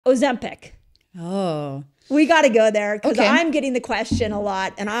Ozempic. Oh. We got to go there because Okay. I'm getting the question a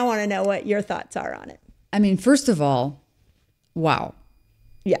lot and I want to know what your thoughts are on it. I mean, first of all, wow.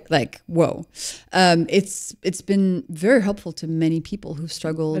 Yeah. Like, whoa. It's been very helpful to many people who've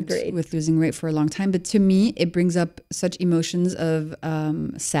struggled Agreed. with losing weight for a long time. But to me, it brings up such emotions of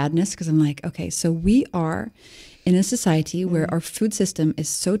sadness because I'm like, okay, so we are in a society where our food system is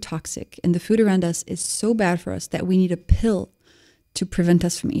so toxic and the food around us is so bad for us that we need a pill to prevent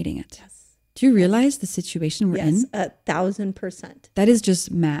us from eating it. Yes. Do you realize the situation we're in? Yes, 1,000%. That is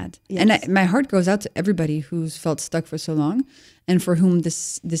just mad. Yes. And my heart goes out to everybody who's felt stuck for so long and for whom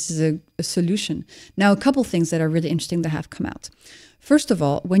this is a solution. Now, a couple things that are really interesting that have come out. First of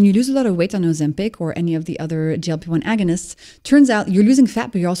all, when you lose a lot of weight on Ozempic or any of the other GLP-1 agonists, turns out you're losing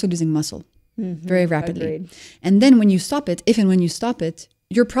fat, but you're also losing muscle very rapidly. Agreed. And then when you stop it, if and when you stop it,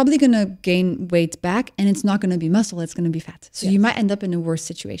 you're probably going to gain weight back and it's not going to be muscle, it's going to be fat. So you might end up in a worse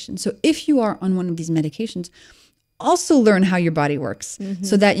situation. So if you are on one of these medications, also learn how your body works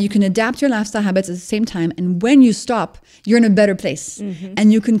so that you can adapt your lifestyle habits at the same time. And when you stop, you're in a better place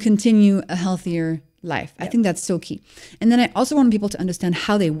and you can continue a healthier life. I think that's so key. And then I also want people to understand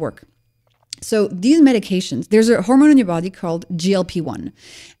how they work. So these medications, there's a hormone in your body called GLP-1.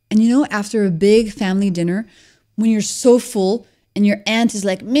 And you know, after a big family dinner, when you're so full, and your aunt is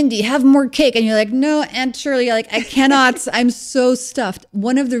like, Mindy, have more cake. And you're like, no, Aunt Shirley, like, I cannot. I'm so stuffed.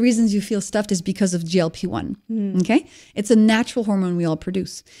 One of the reasons you feel stuffed is because of GLP-1. Okay? It's a natural hormone we all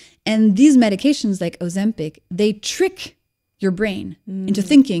produce. And these medications like Ozempic, they trick your brain into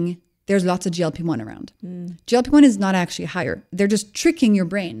thinking there's lots of GLP-1 around. GLP-1 is not actually higher. They're just tricking your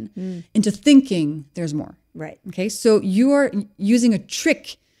brain into thinking there's more. Right. Okay? So you are using a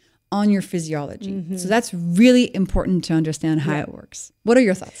trick on your physiology. So that's really important to understand how it works. What are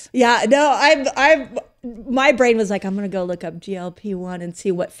your thoughts? Yeah, no, my brain was like, I'm going to go look up GLP-1 and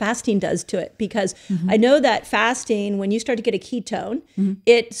see what fasting does to it. Because I know that fasting, when you start to get a ketone,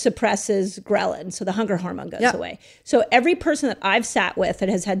 it suppresses ghrelin. So the hunger hormone goes away. So every person that I've sat with that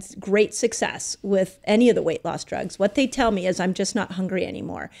has had great success with any of the weight loss drugs, what they tell me is I'm just not hungry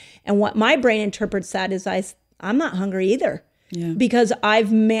anymore. And what my brain interprets that is I'm not hungry either. Yeah. Because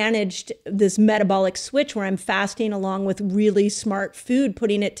I've managed this metabolic switch where I'm fasting along with really smart food,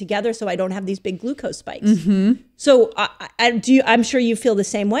 putting it together so I don't have these big glucose spikes. So I'm sure you feel the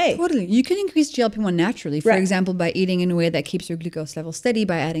same way. Totally. You can increase GLP-1 naturally, for example, by eating in a way that keeps your glucose level steady,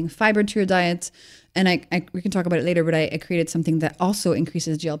 by adding fiber to your diet. And we can talk about it later, but I created something that also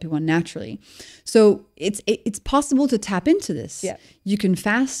increases GLP-1 naturally. So it's possible to tap into this. Yeah. You can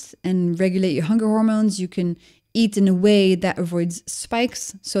fast and regulate your hunger hormones. You can eat in a way that avoids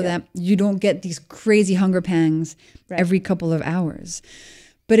spikes so that you don't get these crazy hunger pangs every couple of hours.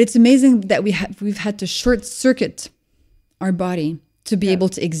 But it's amazing that we've had to short circuit our body to be able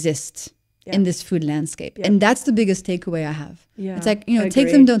to exist in this food landscape. And that's the biggest takeaway I have. Yeah. It's like,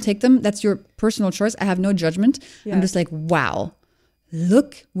 take them, don't take them. That's your personal choice. I have no judgment. Yeah. I'm just like, wow,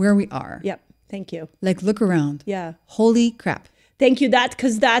 look where we are. Yep. Thank you. Like, look around. Yeah. Holy crap. Thank you.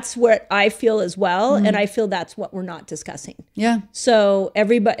 Because that's what I feel as well. And I feel that's what we're not discussing. Yeah. So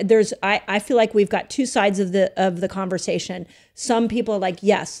everybody, I feel like we've got two sides of the conversation. Some people are like,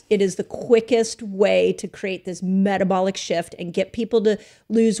 yes, it is the quickest way to create this metabolic shift and get people to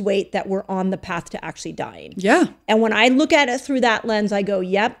lose weight that we're on the path to actually dying. Yeah. And when I look at it through that lens, I go,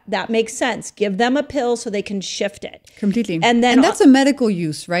 yep, that makes sense. Give them a pill so they can shift it. Completely. And that's a medical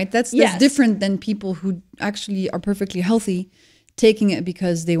use, right? That's different than people who actually are perfectly healthy taking it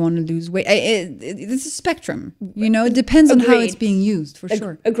because they want to lose weight. It's a spectrum, it depends on how it's being used, for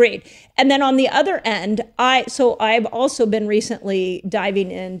sure. Agreed. And then on the other end, I've also been recently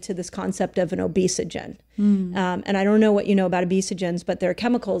diving into this concept of an obesogen. And I don't know what you know about obesogens, but there are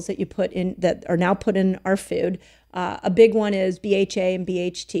chemicals that you put in that are now put in our food. A big one is BHA and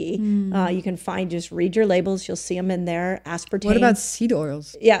BHT. You can just read your labels. You'll see them in there. Aspartame. What about seed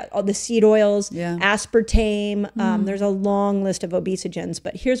oils? Yeah, all the seed oils, aspartame. There's a long list of obesogens.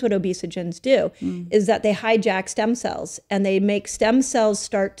 But here's what obesogens do, is that they hijack stem cells and they make stem cells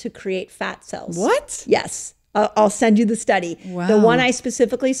start to create fat cells. What? Yes. I'll send you the study. Wow. The one I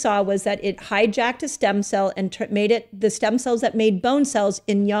specifically saw was that it hijacked a stem cell and made it the stem cells that made bone cells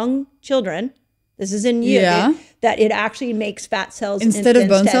in young children. This is in you. That it actually makes fat cells instead of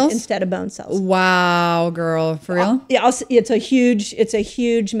bone cells. Instead of bone cells. Wow, girl, for real? Yeah, it's a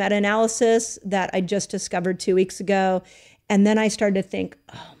huge meta-analysis that I just discovered 2 weeks ago, and then I started to think,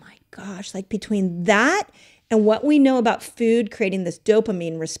 oh my gosh, like between that and what we know about food creating this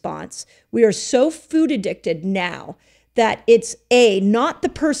dopamine response, we are so food addicted now that it's not the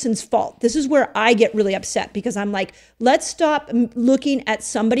person's fault. This is where I get really upset, because I'm like, let's stop looking at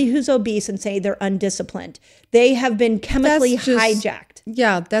somebody who's obese and say they're undisciplined. They have been chemically hijacked.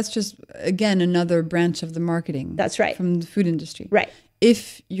 Yeah, that's just, again, another branch of the marketing. That's right. From the food industry. Right.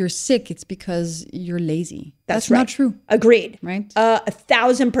 If you're sick, it's because you're lazy. That's right. not true. Agreed. Right?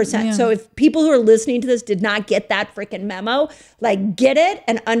 1,000%. Yeah. So if people who are listening to this did not get that freaking memo, like, get it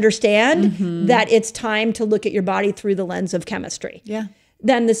and understand that it's time to look at your body through the lens of chemistry. Yeah.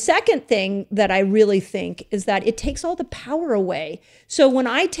 Then the second thing that I really think is that it takes all the power away. So when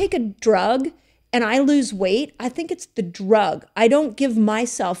I take a drug and I lose weight, I think it's the drug. I don't give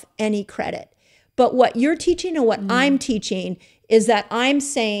myself any credit. But what you're teaching and what I'm teaching is that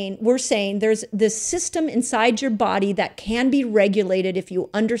we're saying there's this system inside your body that can be regulated if you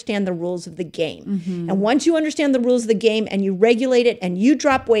understand the rules of the game. And once you understand the rules of the game and you regulate it and you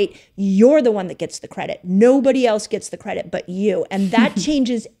drop weight, you're the one that gets the credit. Nobody else gets the credit but you. And that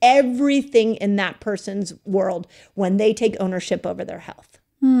changes everything in that person's world when they take ownership over their health.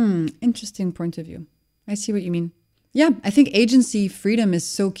 Interesting point of view. I see what you mean. Yeah, I think agency freedom is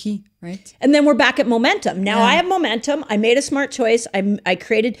so key, right? And then we're back at momentum. Now I have momentum. I made a smart choice. I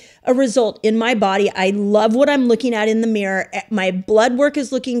created a result in my body. I love what I'm looking at in the mirror. My blood work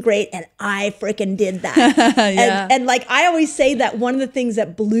is looking great, and I freaking did that. and like I always say, that one of the things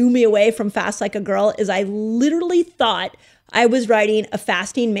that blew me away from Fast Like a Girl is I literally thought I was writing a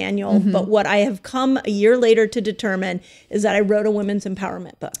fasting manual, but what I have come a year later to determine is that I wrote a women's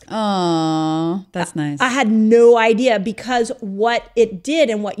empowerment book. Oh, that's nice. I had no idea, because what it did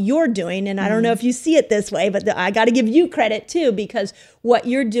and what you're doing, and I don't know if you see it this way, but I got to give you credit too, because what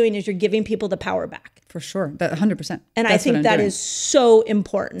you're doing is you're giving people the power back. For sure, that 100%. And I think that is so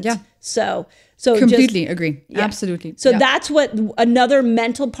important. Yeah. So completely agree. Yeah. Absolutely. So that's what another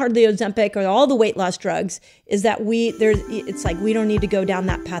mental part of the Ozempic or all the weight loss drugs is, that it's like we don't need to go down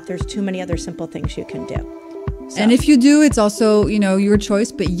that path. There's too many other simple things you can do. So. And if you do, it's also, your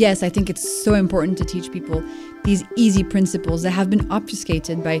choice. But yes, I think it's so important to teach people these easy principles that have been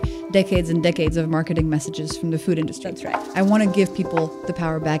obfuscated by decades and decades of marketing messages from the food industry. That's right. I want to give people the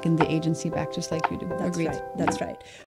power back and the agency back, just like you do. That's Agreed. right. That's right.